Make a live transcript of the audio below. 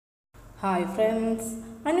Hi friends,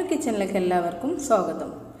 Anu കിച്ചണിലേക്ക് എല്ലാവർക്കും സ്വാഗതം.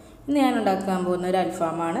 ഇന്ന് ഞാൻ ഉണ്ടാക്കാൻ പോകുന്ന ഒരു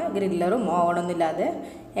അൽഫാമാണ്. ഗ്രില്ലറും ഓവണൊന്നും ഇല്ലാതെ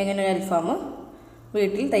എങ്ങനെ ഒരു അൽഫാം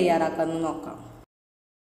വീട്ടിൽ തയ്യാറാക്കാമെന്ന് നോക്കാം.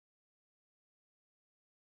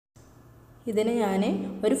 ഇതിന് ഞാൻ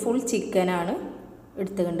ഒരു ഫുൾ ചിക്കനാണ്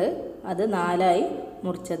എടുത്തുകൊണ്ട് അത് 4ആയി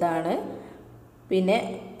മുറിച്ചതാണ്. പിന്നെ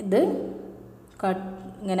ഇത്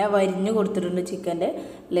ഇങ്ങനെ വരിഞ്ഞു കൊടുത്തിട്ടുണ്ട്. ചിക്കൻ്റെ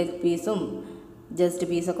ലെഗ് പീസും ജസ്റ്റ്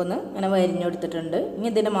പീസൊക്കെ ഒന്ന് ഇങ്ങനെ വരിഞ്ഞെടുത്തിട്ടുണ്ട്. ഇനി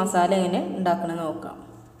ഇതിൻ്റെ മസാല എങ്ങനെ ഉണ്ടാക്കണമെന്ന് നോക്കാം.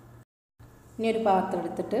 ഇനി ഒരു പാത്രം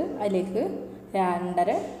എടുത്തിട്ട് അതിലേക്ക്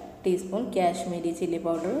 2.5 ടീസ്പൂൺ കാശ്മീരി ചില്ലി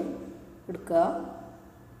പൗഡർ എടുക്കുക.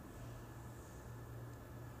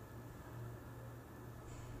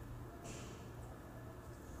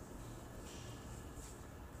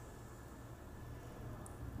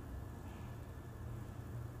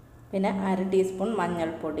 പിന്നെ 1/2 ടീസ്പൂൺ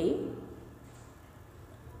മഞ്ഞൾപ്പൊടി,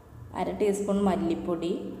 1/2 ടീസ്പൂൺ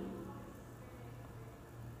മല്ലിപ്പൊടി,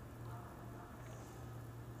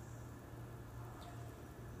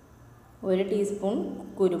 1 ടീസ്പൂൺ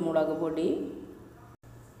കുരുമുളക് പൊടി,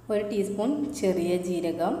 1 ടീസ്പൂൺ ചെറിയ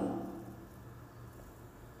ജീരകം,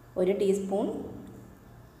 1 ടീസ്പൂൺ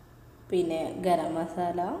പിന്നെ ഗരം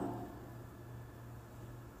മസാല,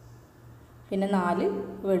 പിന്നെ 4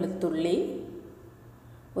 വെളുത്തുള്ളി,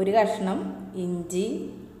 1 കഷ്ണം ഇഞ്ചി,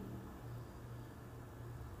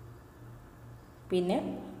 പിന്നെ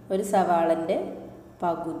ഒരു സവാളൻ്റെ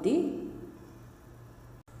പകുതി,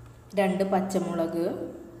 2 പച്ചമുളക്,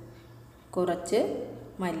 കുറച്ച്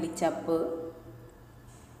മല്ലിച്ചപ്പ്,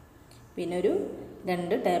 പിന്നെ ഒരു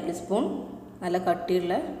 2 ടേബിൾ സ്പൂൺ നല്ല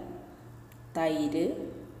കട്ടിയുള്ള തൈര്,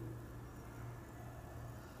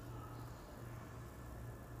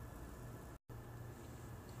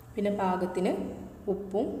 പിന്നെ പാകത്തിന്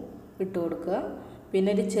ഉപ്പും ഇട്ട് കൊടുക്കുക. പിന്നെ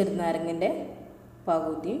ഒരു ചെറുനാരങ്ങൻ്റെ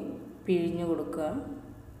പകുതി പിഴിഞ്ഞു കൊടുക്കുക.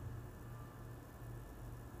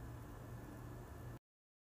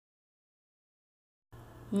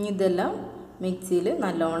 ഇനി ഇതെല്ലാം മിക്സിയിൽ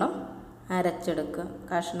നല്ലോണം അരച്ചെടുക്കുക.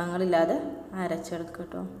 കഷ്ണങ്ങളില്ലാതെ അരച്ചെടുക്കുക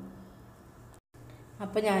കേട്ടോ.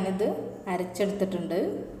 അപ്പോൾ ഞാനിത് അരച്ചെടുത്തിട്ടുണ്ട്.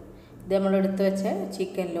 ഇത് നമ്മളെടുത്ത് വെച്ച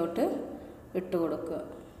ചിക്കനിലോട്ട് ഇട്ട് കൊടുക്കുക.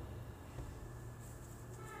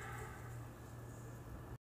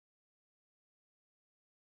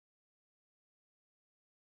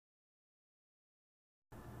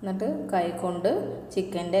 എന്നിട്ട് കൈകൊണ്ട്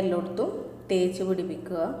ചിക്കൻ്റെ എല്ലായിടത്തും തേച്ച്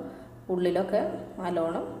പിടിപ്പിക്കുക. ഉള്ളിലൊക്കെ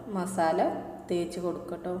നല്ലോണം മസാല തേച്ച്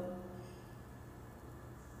കൊടുക്കട്ടോ.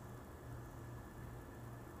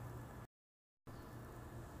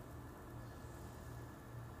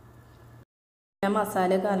 ഞാൻ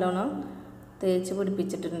മസാലയൊക്കെ നല്ലോണം തേച്ച്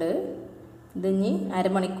പിടിപ്പിച്ചിട്ടുണ്ട്. ഇതിനി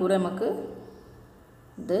അരമണിക്കൂർ നമുക്ക്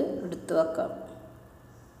ഇത് എടുത്ത് വെക്കാം.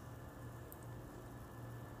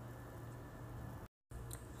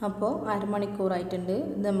 അപ്പോൾ അരമണിക്കൂറായിട്ടുണ്ട്.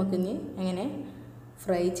 ഇത് നമുക്കിനി എങ്ങനെ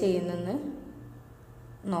ഫ്രൈ ചെയ്യുന്നെന്ന്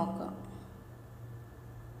നോക്കാം.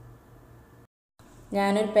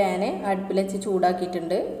 ഞാനൊരു പാന് അടുപ്പിൽ വെച്ച്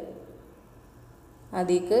ചൂടാക്കിയിട്ടുണ്ട്.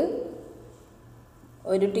 അതിലേക്ക്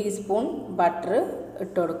 1 ടീസ്പൂൺ ബട്ടർ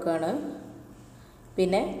ഇട്ട് കൊടുക്കുകയാണ്.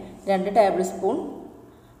 പിന്നെ 2 ടേബിൾ സ്പൂൺ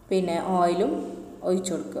പിന്നെ ഓയിലും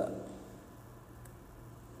ഒഴിച്ചു കൊടുക്കുക.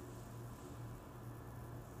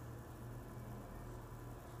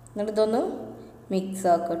 എന്നിട്ട് ഇതൊന്ന് മിക്സ്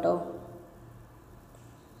ആക്കുക കേട്ടോ.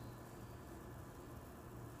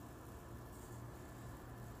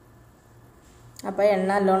 അപ്പോൾ എണ്ണ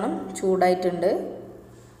നല്ലോണം ചൂടായിട്ടുണ്ട്.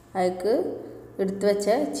 അതിലേക്ക് എടുത്തു വെച്ച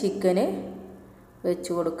ചിക്കന്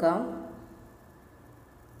വെച്ച് കൊടുക്കാം.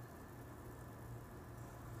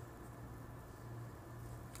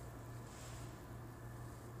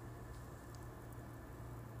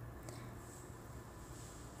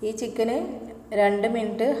 ഈ ചിക്കന് 2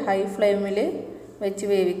 മിനിറ്റ് ഹൈ ഫ്ലെയിമിൽ വെച്ച്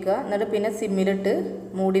വേവിക്കുക. എന്നിട്ട് പിന്നെ സിമ്മിലിട്ട്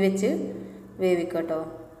മൂടി വെച്ച് വേവിക്കുക കേട്ടോ.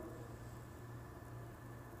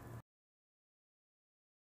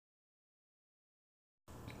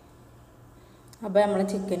 അപ്പോൾ നമ്മൾ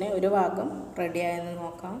ചിക്കന് ഒരു ഭാഗം റെഡിയായെന്ന്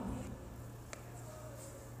നോക്കാം.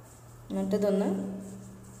 എന്നിട്ട് ഇതൊന്ന്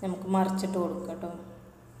നമുക്ക് മറിച്ചിട്ട് കൊടുക്കാം കേട്ടോ.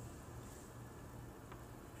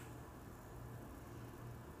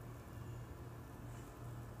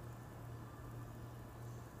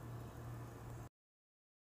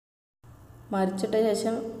 മറിച്ചിട്ട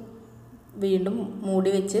ശേഷം വീണ്ടും മൂടി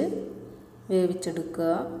വെച്ച് വേവിച്ചെടുക്കുക.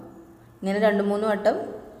 ഇങ്ങനെ 2-3 വട്ടം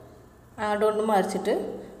അങ്ങോട്ട് മറിച്ചിട്ട്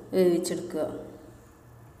വേവിച്ചെടുക്കുക.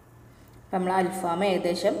 അപ്പം നമ്മൾ അൽഫാം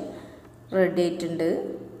ഏകദേശം റെഡി ആയിട്ടുണ്ട്.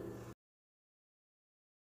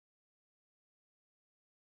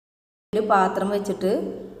 ഒരു പാത്രം വെച്ചിട്ട്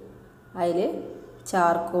അതിൽ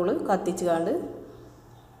ചാർക്കോൾ കത്തിച്ച് കണ്ട്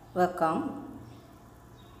വെക്കാം.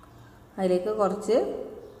 അതിലേക്ക് കുറച്ച്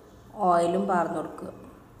ഓയിലും പാർന്ന് കൊടുക്കുക.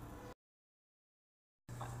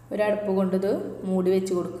 ഒരടുപ്പ് കൊണ്ടിത് മൂടി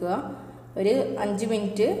വെച്ച് കൊടുക്കുക. ഒരു 5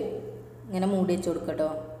 മിനിറ്റ് ഇങ്ങനെ മൂടി വെച്ച് കൊടുക്കുക കേട്ടോ.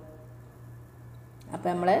 അപ്പോൾ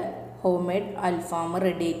നമ്മളെ ഹോം മെയ്ഡ് അൽഫാം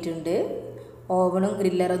റെഡി ആയിട്ടുണ്ട്. ഓവണും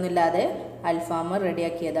ഗ്രില്ലറൊന്നും ഇല്ലാതെ അൽഫാം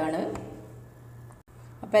റെഡിയാക്കിയതാണ്.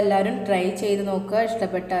 അപ്പോൾ എല്ലാവരും ട്രൈ ചെയ്ത് നോക്കുക.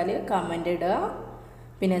 ഇഷ്ടപ്പെട്ടാൽ കമൻ്റ് ഇടുക.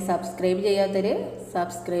 പിന്നെ സബ്സ്ക്രൈബ് ചെയ്യാത്തവർ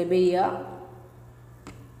സബ്സ്ക്രൈബ് ചെയ്യുക.